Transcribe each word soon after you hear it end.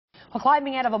Well,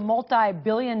 climbing out of a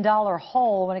multi-billion-dollar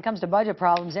hole when it comes to budget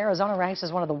problems, Arizona ranks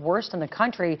as one of the worst in the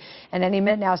country. And any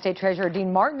minute now, State Treasurer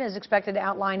Dean Martin is expected to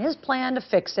outline his plan to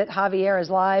fix it. Javier is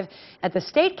live at the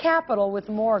state capitol with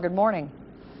more. Good morning.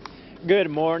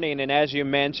 Good morning, and as you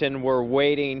mentioned, we're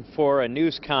waiting for a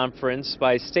news conference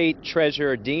by State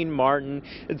Treasurer Dean Martin.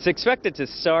 It's expected to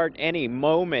start any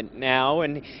moment now,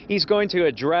 and he's going to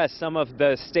address some of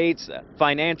the state's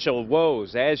financial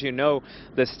woes. As you know,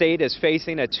 the state is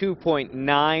facing a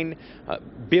 $2.9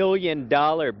 billion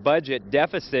budget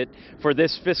deficit for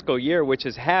this fiscal year, which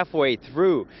is halfway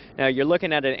through. Now, you're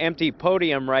looking at an empty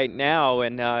podium right now,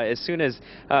 and as soon as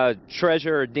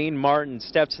Treasurer Dean Martin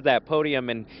steps to that podium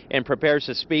and prepares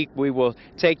to speak, we will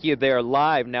take you there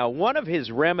live. Now, one of his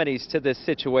remedies to this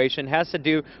situation has to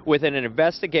do with an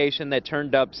investigation that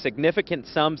turned up significant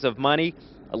sums of money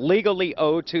legally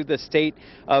owed to the state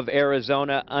of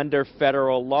Arizona under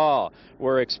federal law.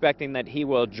 We're expecting that he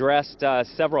will address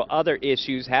several other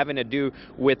issues having to do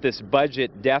with this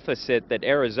budget deficit that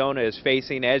Arizona is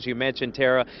facing. As you mentioned,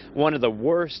 Tara, one of the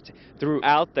worst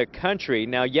throughout the country.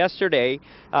 Now, yesterday,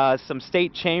 some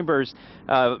state chambers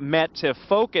met to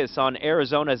focus on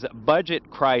Arizona's budget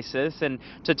crisis and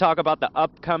to talk about the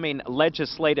upcoming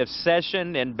legislative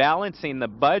session and balancing the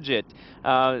budget.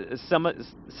 Some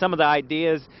of the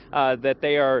ideas that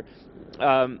they are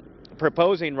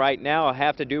proposing right now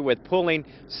have to do with pulling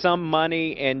some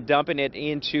money and dumping it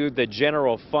into the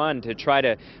general fund to try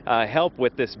to help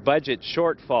with this budget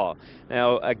shortfall.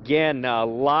 Now, again, a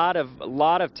lot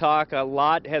of talk, a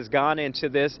lot has gone into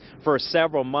this for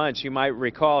several months. You might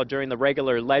recall during the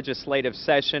regular legislative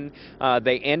session,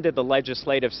 they ended the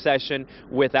legislative session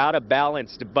without a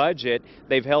balanced budget.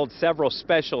 They've held several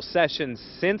special sessions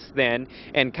since then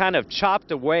and kind of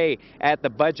chopped away at the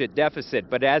budget deficit.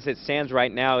 But as it stands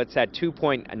right now, it's at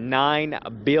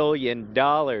 $2.9 billion.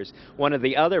 One of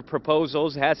the other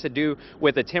proposals has to do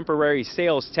with a temporary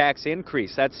sales tax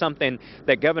increase. That's something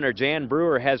that Governor Jan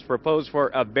Brewer has proposed for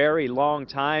a very long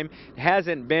time. It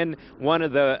hasn't been one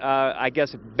of the, I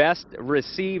guess, best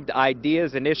received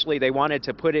ideas. Initially, they wanted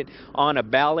to put it on a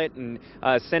ballot and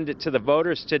send it to the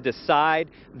voters to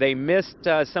decide. They missed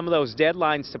some of those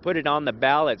deadlines to put it on the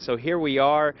ballot. So here we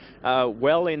are,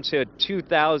 well into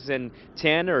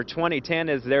 2010 or 2010,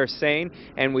 as they're saying,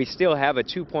 and we still have a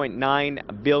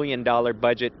 $2.9 billion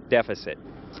budget deficit.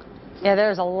 Yeah,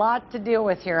 there's a lot to deal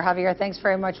with here. Javier, thanks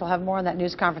very much. We'll have more on that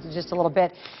news conference in just a little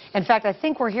bit. In fact, I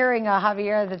think we're hearing,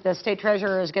 Javier, that the state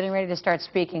treasurer is getting ready to start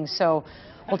speaking. So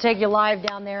we'll take you live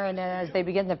down there, and as they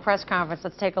begin the press conference,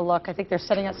 let's take a look. I think they're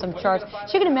setting up some charts.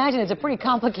 As you can imagine, it's a pretty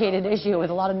complicated issue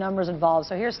with a lot of numbers involved.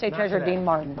 So here's State Treasurer Dean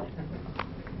Martin.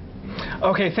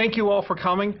 Okay, thank you all for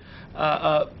coming.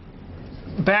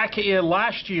 Back in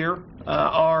last year,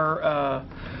 our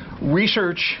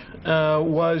research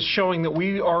was showing that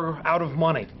we are out of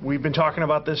money. We've been talking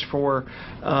about this for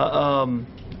about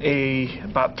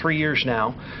 3 years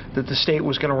now, that the state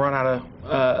was going to run out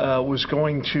of, was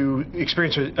going to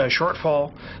experience a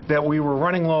shortfall, that we were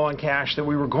running low on cash, that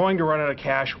we were going to run out of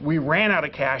cash. We ran out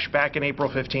of cash back in April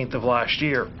 15th of last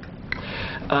year.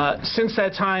 Since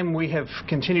that time, we have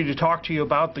continued to talk to you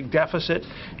about the deficit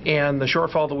and the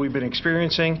shortfall that we've been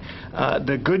experiencing.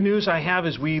 The good news I have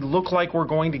is we look like we're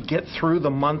going to get through the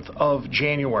month of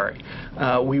January.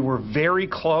 We were very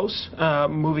close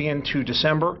moving into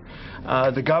December.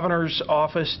 The governor's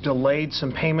office delayed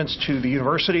some payments to the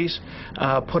universities,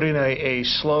 put in a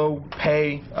slow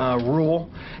pay rule,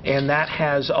 and that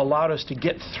has allowed us to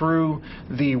get through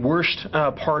the worst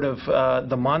part of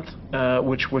the month,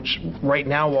 which right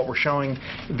now what we're showing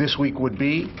this week would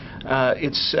be.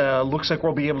 It looks like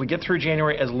we'll be able to get through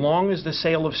January as long as the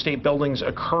sale of state buildings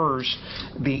occurs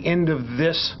the end of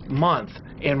this month,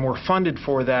 and we're funded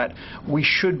for that. We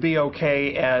should be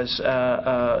okay as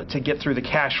to get through the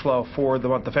cash flow for the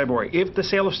month of February. If the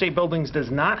sale of state buildings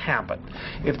does not happen,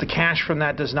 if the cash from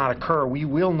that does not occur, we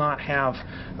will not have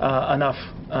enough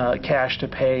cash to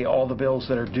pay all the bills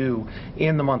that are due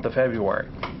in the month of February.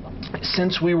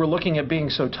 Since we were looking at being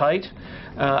so tight,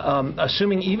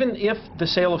 assuming even if the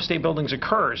sale of state buildings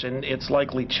occurs, and it's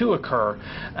likely to occur,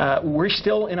 we're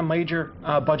still in a major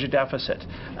budget deficit.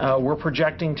 We're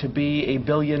projecting to be $1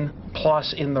 billion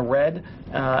plus in the red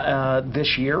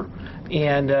this year,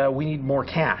 and we need more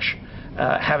cash.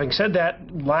 Having said that,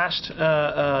 last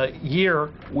year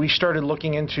we started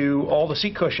looking into all the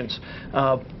seat cushions,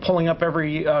 pulling up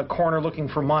every corner looking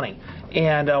for money.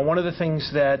 And one of the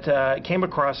things that came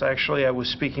across, actually, I was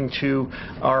speaking to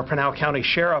our Pinal County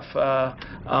Sheriff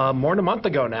more than a month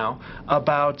ago now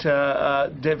about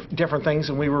different things,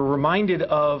 and we were reminded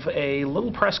of a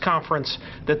little press conference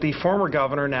that the former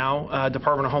governor, now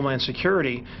Department of Homeland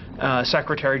Security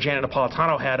Secretary Janet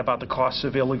Napolitano, had about the costs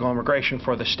of illegal immigration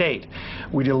for the state.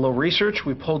 We did a little research.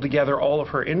 We pulled together all of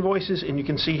her invoices, and you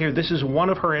can see here this is one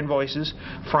of her invoices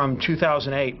from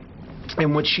 2008.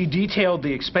 In which she detailed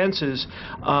the expenses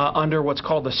under what's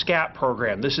called the SCAP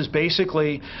program. This is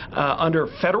basically under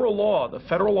federal law. The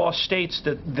federal law states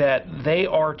that they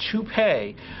are to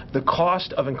pay the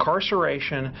cost of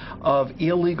incarceration of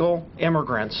illegal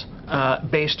immigrants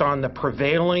based on the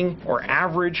prevailing or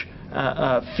average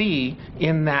fee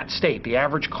in that state, the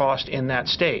average cost in that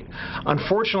state.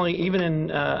 Unfortunately, even in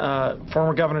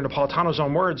former Governor Napolitano's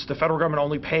own words, the federal government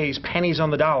only pays pennies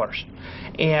on the dollars.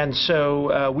 And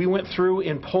so we went through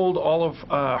and pulled all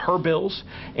of her bills,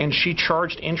 and she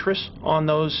charged interest on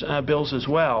those bills as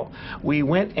well. We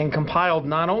went and compiled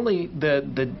not only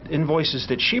the invoices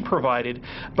that she provided,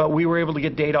 but we were able to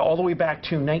get data all the way back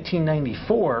to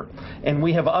 1994, and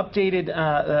we have updated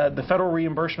the federal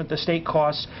reimbursement, the state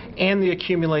costs, and the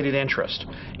accumulated interest.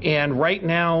 And right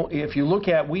now, if you look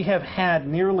at, we have had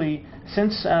nearly,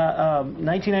 since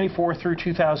 1994 through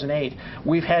 2008,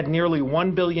 we've had nearly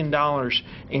 $1 billion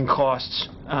in costs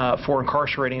for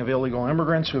incarcerating of illegal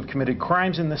immigrants who have committed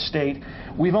crimes in this state.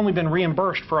 We've only been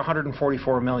reimbursed for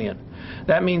 $144 million.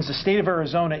 That means the state of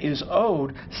Arizona is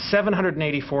owed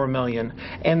 $784 million,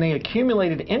 and the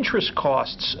accumulated interest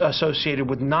costs associated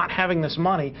with not having this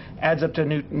money adds up to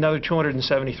another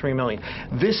 $273 million.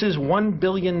 This is $1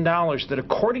 billion that,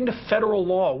 according to federal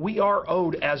law, we are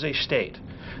owed as a state.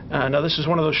 Now, this is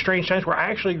one of those strange times where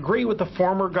I actually agree with the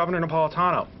former Governor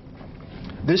Napolitano.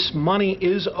 This money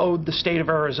is owed the state of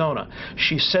Arizona.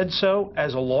 She said so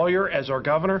as a lawyer, as our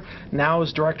governor. Now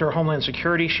as Director of Homeland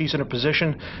Security, she's in a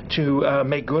position to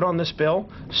make good on this bill.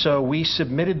 So we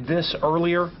submitted this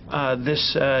earlier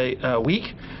this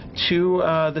week to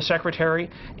the Secretary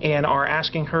and are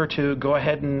asking her to go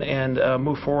ahead and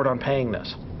move forward on paying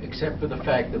this. Except for the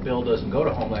fact the bill doesn't go to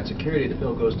Homeland Security, the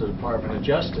bill goes to the Department of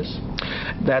Justice.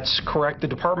 That's correct. The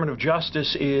Department of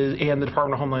Justice and the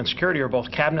Department of Homeland Security are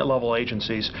both cabinet-level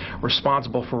agencies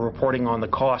responsible for reporting on the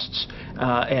costs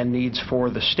and needs for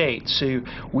the state. So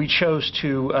we chose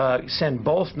to send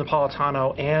both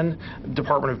Napolitano and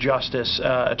Department of Justice,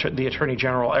 the Attorney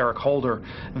General Eric Holder,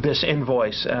 this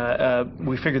invoice.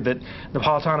 We figured that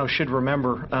Napolitano should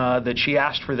remember that she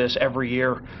asked for this every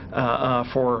year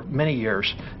for many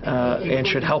years. And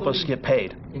should help us get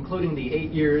paid. Including the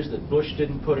 8 years that Bush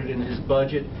didn't put it in his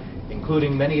budget,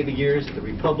 including many of the years that the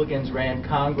Republicans ran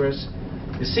Congress.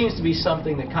 It seems to be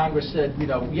something that Congress said, you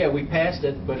know, yeah, we passed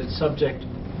it, but it's subject,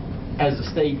 as the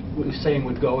state was saying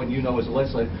would go, and you know as a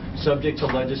legislator, subject to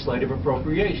legislative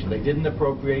appropriation. They didn't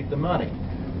appropriate the money.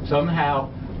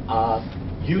 Somehow,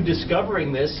 you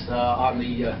discovering this on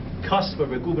the cusp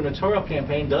of a gubernatorial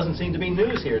campaign doesn't seem to be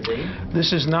news here, Dean.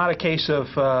 This is not a case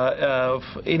of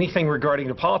anything regarding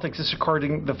to politics. This is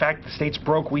regarding the fact the state's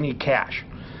broke, we need cash.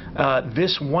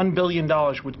 This $1 billion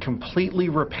would completely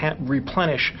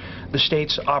replenish the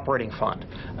state's operating fund.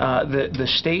 The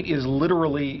state is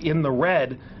literally in the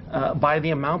red by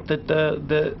the amount that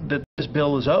this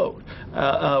bill is owed.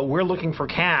 We're looking for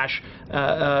cash.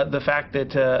 The fact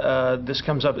that this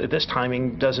comes up at this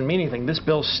timing doesn't mean anything. This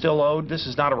bill's still owed. This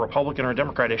is not a Republican or a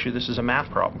Democrat issue. This is a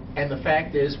math problem. And the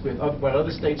fact is, with what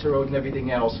other states are owed and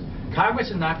everything else,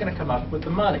 Congress is not going to come up with the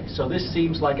money. So this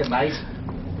seems like a nice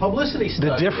publicity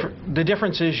stunt. The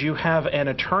difference is you have an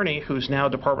attorney who's now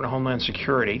Department of Homeland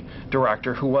Security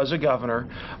director, who was a governor,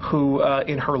 who,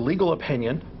 in her legal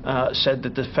opinion, said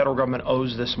that the federal government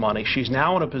owes this money. She's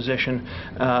now in a position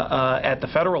at the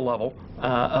federal level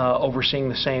overseeing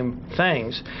the same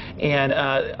things. And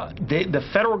the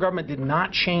federal government did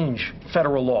not change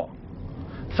federal law.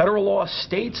 Federal law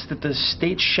states that the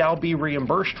states shall be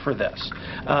reimbursed for this.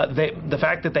 The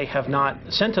fact that they have not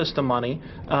sent us the money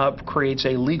creates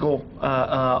a legal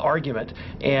argument,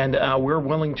 and we're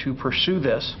willing to pursue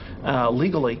this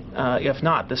legally. If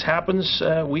not, this happens.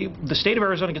 The state of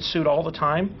Arizona gets sued all the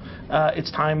time. It's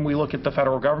time we look at the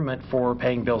federal government for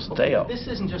paying bills that they owe. This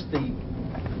isn't just the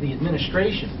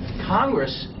administration.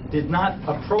 Congress did not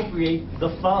appropriate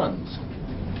the funds.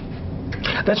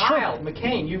 That's Kyle, true.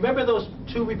 McCain, you remember those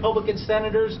two Republican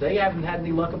senators? They haven't had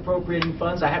any luck appropriating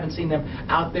funds. I haven't seen them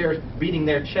out there beating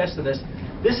their chest in this.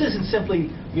 This isn't simply,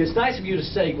 it's nice of you to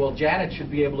say, well, Janet should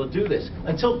be able to do this.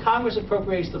 Until Congress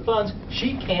appropriates the funds,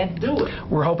 she can't do it.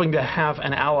 We're hoping to have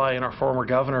an ally in our former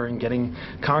governor in getting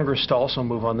Congress to also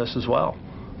move on this as well.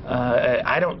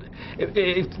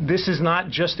 This is not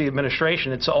just the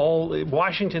administration, it's all,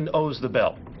 Washington owes the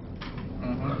bill.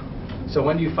 So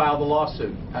when do you file the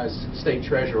lawsuit as state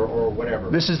treasurer or whatever?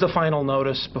 This is the final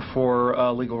notice before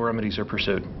legal remedies are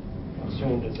pursued.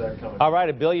 All right,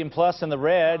 $1 billion plus in the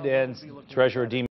red, and Treasurer Dean